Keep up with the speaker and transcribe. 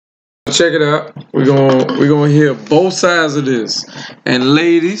Check it out. We're gonna hear both sides of this. And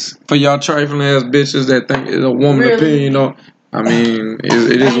ladies, for y'all trifling ass bitches that think it's a woman opinion, you know, I mean,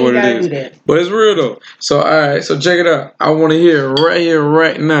 it is what it is. But it's real though. So alright, so check it out. I wanna hear it right here,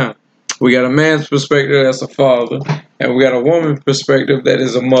 right now. We got a man's perspective that's a father, and we got a woman's perspective that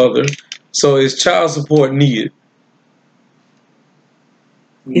is a mother. So is child support needed?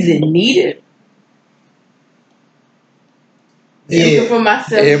 Is it needed? Yeah. For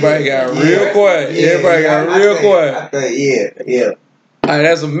myself. Everybody got real quiet. Everybody got real quiet. I think, yeah. Alright,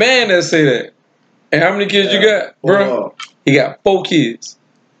 that's a man that say that. And how many kids you got, bro? He got 4 kids.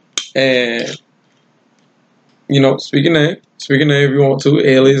 And, you know, speaking name if you want to,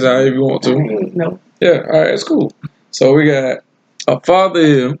 alias out if you want to. No. Yeah, alright, that's cool. So we got a father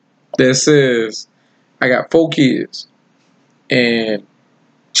here that says, I got 4 kids and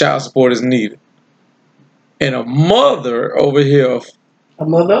child support is needed. And a mother over here, a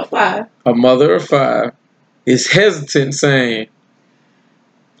mother of 5. A mother of 5 is hesitant saying,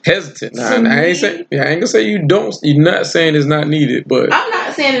 Now, I ain't gonna say you don't. You're not saying it's not needed, but I'm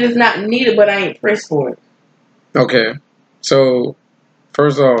not saying that it's not needed, but I ain't pressed for it. Okay, so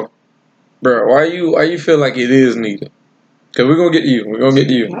first off, bro, why you feel like it is needed? Cause we're gonna get to you.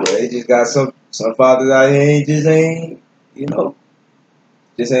 Yeah, they just got some fathers out here you know,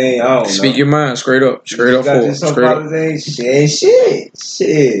 just ain't. I don't know. Speak your mind, straight up forward. Some fathers ain't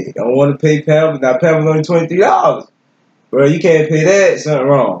shit. Don't want to pay Pampers. Now Pampers only $23. Bro, you can't pay that. Something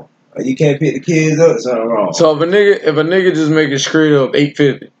wrong. Or you can't pick the kids up. Something wrong. So if a nigga just make it straight up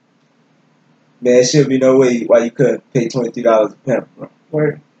 $850, man, there should be no way why you couldn't pay $23 a Pamper, bro.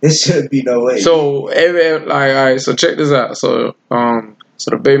 Word. There should be no way. So alright, so check this out. So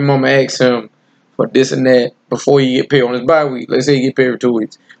the baby mama asks him for this and that before he get paid on his bye week. Let's say he get paid for 2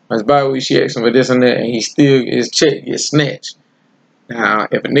 weeks. On his bye week, she asks him for this and that, and he still his check gets snatched. Now,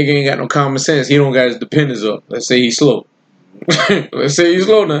 if a nigga ain't got no common sense, he don't got his dependents up. Let's say he's slow. Let's say he's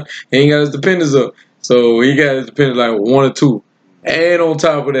slow now. He ain't got his dependents up. So he got his dependents like 1 or 2. And on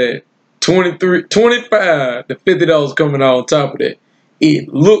top of that, $25 to $50 coming out on top of that. It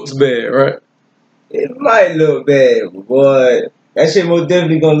looks bad, right? It might look bad, but that shit most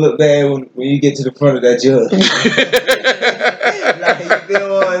definitely gonna look bad when you get to the front of that judge. Like, you feel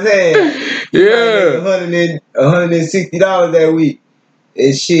what I'm saying? Yeah. $160 that week.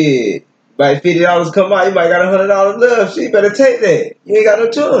 And shit, like $50 come out, you might got $100 left. Shit, you better take that. You ain't got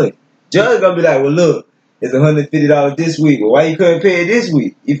no choice. Judge gonna be like, well, look, it's $150 this week, but why you couldn't pay it this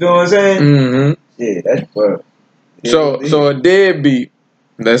week? You feel what I'm saying? Mm-hmm. Yeah, that's fucked. So a deadbeat,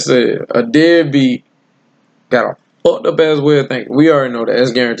 let's say a deadbeat got a fucked up ass way of thinking. We already know that. That's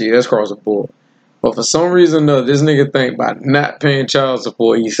guaranteed. That's across the board. But for some reason or this nigga think by not paying child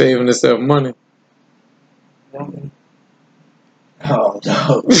support, he's saving himself money. Oh,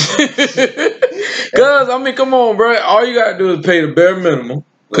 no. Cause I mean, come on, bro. All you gotta do is pay the bare minimum,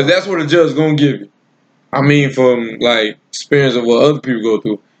 cause that's what the judge gonna give you. I mean, from like experience of what other people go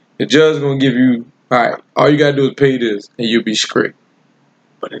through, the judge gonna give you. All right, all you gotta do is pay this, and you'll be straight.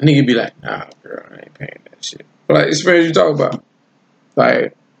 But the nigga be like, nah, girl, I ain't paying that shit. But like, experience you talk about,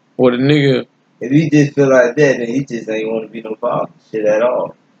 like, what a nigga. If he just feel like that, then he just ain't want to be no father. Shit at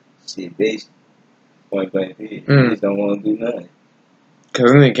all. Shit, basically. Point blank period. He just don't want to do nothing.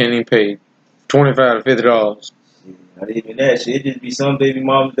 Cause then they can't even pay $25 to $50. Not even that. Shit, it just be some baby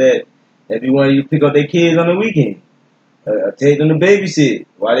moms that be wanting you to pick up their kids on the weekend. Take them to babysit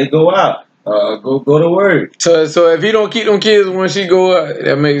while they go out. Go to work. So if he don't keep them kids when she go out,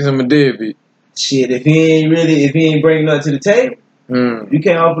 that makes him a deadbeat. Shit, if he ain't bringing nothing to the table, you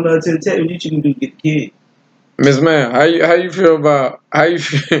can't offer nothing to the table. What you can do to get the kids? Miss Ma'am, how you feel about how you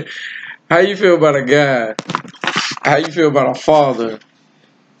feel about a guy? How you feel about a father?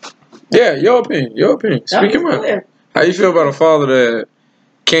 Yeah, your opinion. Speak your mind. How you feel about a father that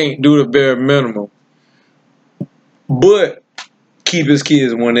can't do the bare minimum, but keep his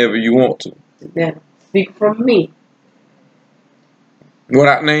kids whenever you want to? Yeah, speak from me.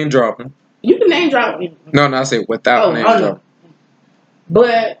 Without name dropping. You can name drop me. No, I say without name dropping.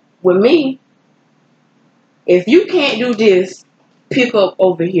 But with me, if you can't do this, pick up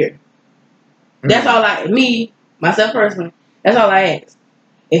over here. That's all myself personally, that's all I ask.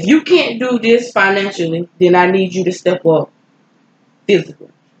 If you can't do this financially, then I need you to step up physically.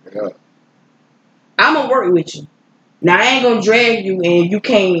 Yeah. I'm going to work with you. Now, I ain't going to drag you and you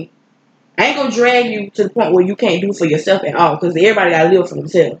can't. I ain't going to drag you to the point where you can't do for yourself at all, because everybody got to live for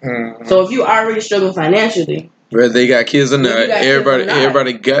themselves. Mm-hmm. So if you already struggling financially. Whether they got kids or not,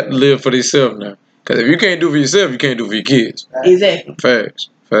 everybody got to live for themselves now. Because if you can't do for yourself, you can't do for your kids. Exactly.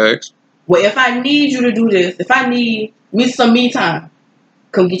 Facts. Well, if I need you to do this, if I need me some me time,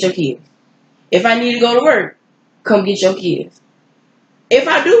 come get your kids. If I need to go to work, come get your kids. If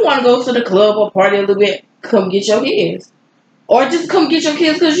I do want to go to the club or party a little bit, come get your kids. Or just come get your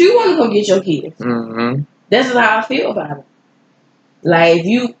kids because you want to come get your kids. Mm-hmm. That's just how I feel about it. Like,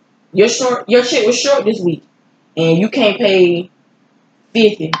 if your shit was short this week, and you can't pay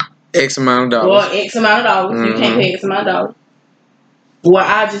 $50 X amount of or dollars. X amount of dollars, you can't pay X amount of dollars. Well,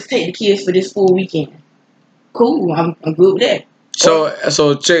 I'll just take the kids for this full weekend. Cool, I'm good with that.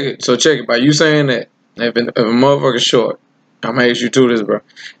 So check it. So check it. By you saying that, if a motherfucker's short, I'm gonna ask you to this, bro.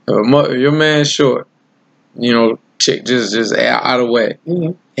 If your man's short, you know, check just out of whack, Mm-hmm.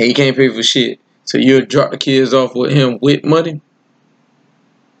 and he can't pay for shit, so you'll drop the kids off with him with money.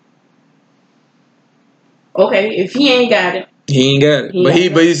 Okay, if he ain't got it, He ain't got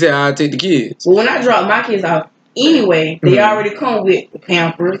it, but he said I'll take the kids. But when I drop my kids off, anyway, they already come with the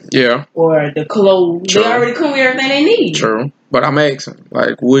Pampers, or the clothes. True. They already come with everything they need. True, but I'm asking,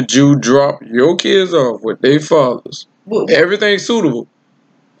 like, would you drop your kids off with their fathers? Everything's suitable,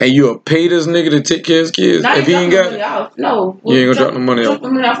 and you'll pay this nigga to take care of his kids if he ain't got it? Off. No, you ain't gonna drop the money off. Drop the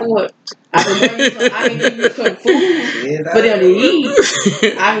money off for what? I can give you some food for them to eat.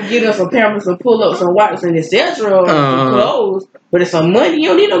 I can give them some Pampers, some pull-ups, some wipes, and etc. Some clothes. But it's some money. You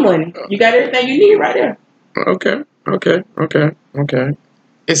don't need no money. You got everything you need right there. Okay.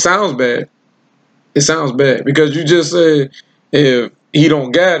 It sounds bad. Because you just said if he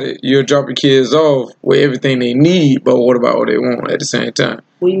don't got it, you'll drop your kids off with everything they need, but what about what they want at the same time?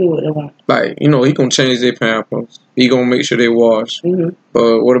 What do you mean what they want? Like, you know, he gonna change their Pampers. He gonna make sure they wash. Mm-hmm.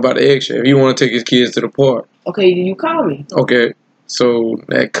 But what about the extra? If he want to take his kids to the park. Okay, then you call me. Okay, so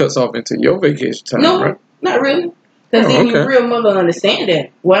that cuts off into your vacation time, no, right? Not really. Because a real mother understand that.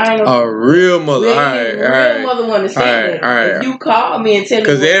 A real mother. All right. Real mother understand that. All right. If you call me and tell me.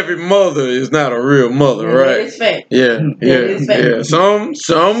 Because every mother is not a real mother, right? That is fact. Yeah. That is fact.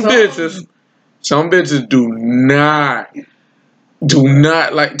 Some bitches do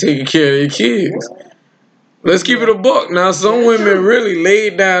not like taking care of their kids. Let's keep it a buck. Now, some women really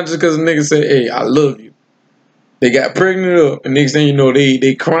laid down just because a nigga said, hey, I love you. They got pregnant up, and next thing you know,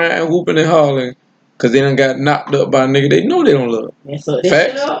 they crying, whooping, and hollering because they done got knocked up by a nigga they know they don't love.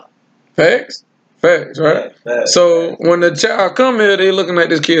 Facts, right? So when the child come here, they looking at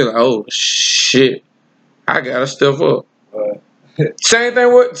this kid like, oh shit, I gotta step up. Same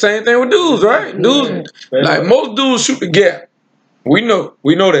thing with dudes, right? Dudes, like most dudes shoot the gap. We know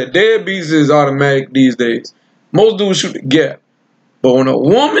that deadbeats is automatic these days. Most dudes shoot the gap, but when a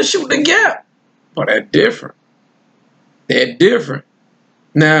woman shoot the gap, oh, they're different. They're different.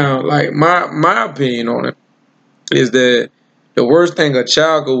 Now, like my opinion on it is that the worst thing a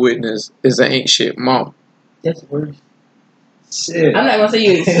child could witness is an ain't shit mom. That's worse. Shit. I'm not gonna say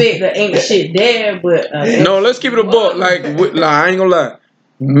you expect the ain't shit dad, but no, let's keep it a buck. Like I ain't gonna lie,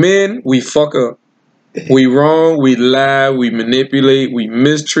 men, we fuck up, we wrong, we lie, we manipulate, we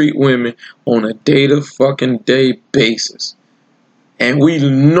mistreat women on a day-to-fucking-day basis, and we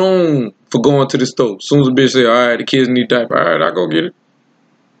known for going to the store. As soon as a bitch say, "All right, the kids need diaper," all right, I go get it.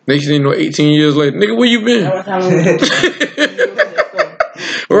 Next thing you know, 18 years later, nigga, where you been?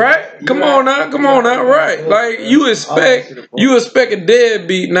 Right? Come on now, right? Like you expect a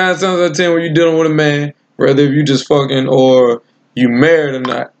deadbeat 9 times out of 10 when you dealing with a man, whether if you just fucking or you married or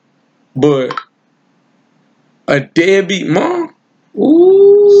not. But a deadbeat mom, wee.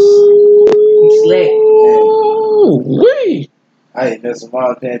 I ain't know some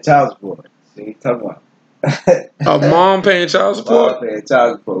mom paying child support. See what you talking about? A mom paying child support? Mom paying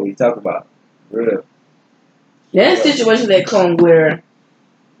child support. What you talking about? Real. There's situations that come where,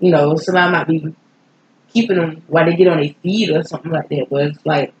 you know, somebody might be keeping them while they get on their feet or something like that. But it's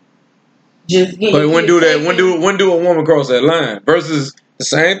like just getting. But when do a woman cross that line? Versus the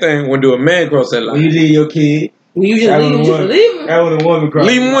same thing. When do a man cross that line? When you leave your kid. When you just leave them. That when a woman cross.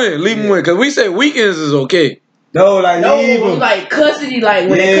 Leave them win. Because we say weekends is okay. No, leave them. Like custody. Like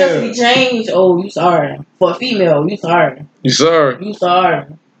when the custody change. Oh, you sorry. For a female, you sorry. You sorry.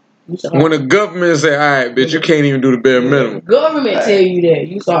 When the government say, all right, bitch, you can't even do the bare minimum. Government tell you that.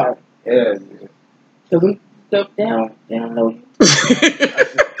 You sorry. Yeah. So we stuff down low.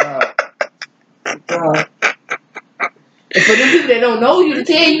 And for them people that don't know you to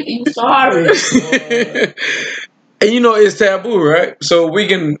tell you, you sorry. And you know it's taboo, right? So we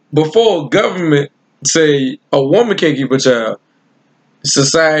can, before government say a woman can't keep a child,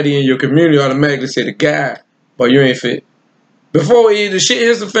 society and your community automatically say the guy, but you ain't fit. Before the shit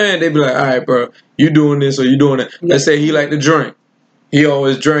hits the fan, they be like, all right, bro, you doing this or you doing that. Yeah. Let's say he like to drink. He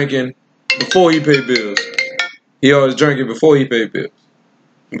always drinking before he pay bills.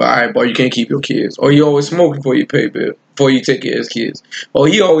 But all right, boy, you can't keep your kids. Or he always smoking before you pay bills. before he take care of his kids. Or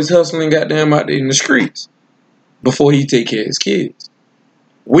he always hustling goddamn out there in the streets before he take care of his kids.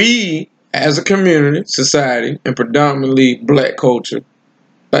 We, as a community, society, and predominantly black culture,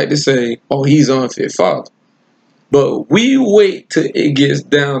 like to say, oh, he's an unfit father. But we wait till it gets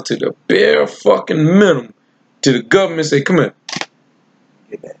down to the bare fucking minimum till the government say, come here.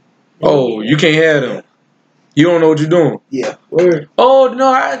 Get that. Oh, you can't have them. You don't know what you're doing. Yeah. Word. Oh,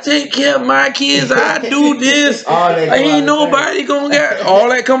 no, I take care of my kids. I do this. All that come out Ain't the nobody gonna get all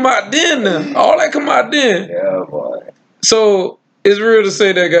that come out then now. All that come out then. Yeah, boy. So it's real to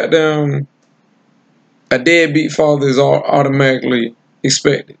say that goddamn a deadbeat father is all automatically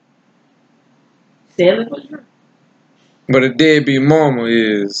expected. Sadly, but true. But a deadbeat mama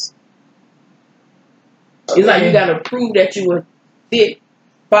is It's like you gotta prove that you a fit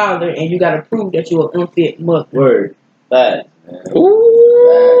father, and you gotta prove that you an unfit mother. Word. Facts, man.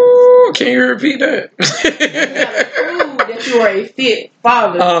 ooh, can you repeat that? You gotta prove that you are a fit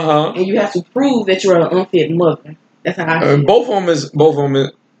father, Uh-huh. and you have to prove that you are an unfit mother. That's how I feel. Both of them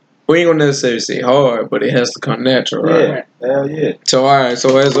is we ain't gonna necessarily say hard, but it has to come natural, right? Yeah. Hell yeah. So all right,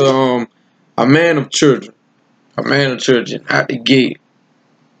 so as a man of children out the gate,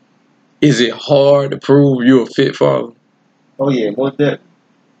 is it hard to prove you're a fit father? Oh yeah, most definitely.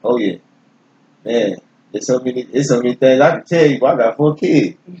 Oh yeah. Man. It's so many things I can tell you, but I got 4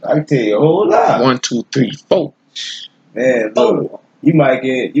 kids. I can tell you a whole lot. 1, 2, 3, 4. Man, look. You might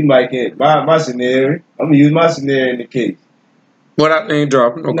get my scenario. I'm gonna use my scenario in the case. Without name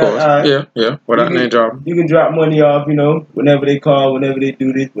dropping, of No, course. alright. Yeah. Without name dropping. You can drop money off, whenever they call, whenever they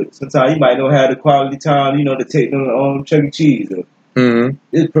do this, but sometimes you might not have the quality time, to take them to Chuck E. Cheese.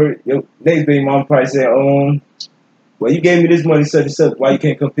 Mm-hmm. Your next baby mom probably said, well, you gave me this money such and such, why you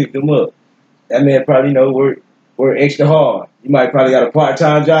can't come pick them up? That man probably work extra hard. You might probably got a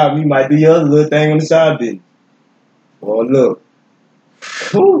part-time job, you might do your other little thing on the side business. Boy, look.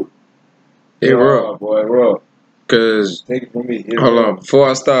 Whew. It rough. Boy, rough. Because, Take it from me. hold on, before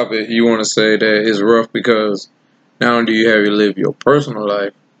I stop it, you want to say that it's rough because not only do you have to live your personal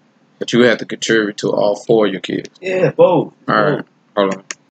life, but you have to contribute to all 4 of your kids. Yeah, both. All right, hold on.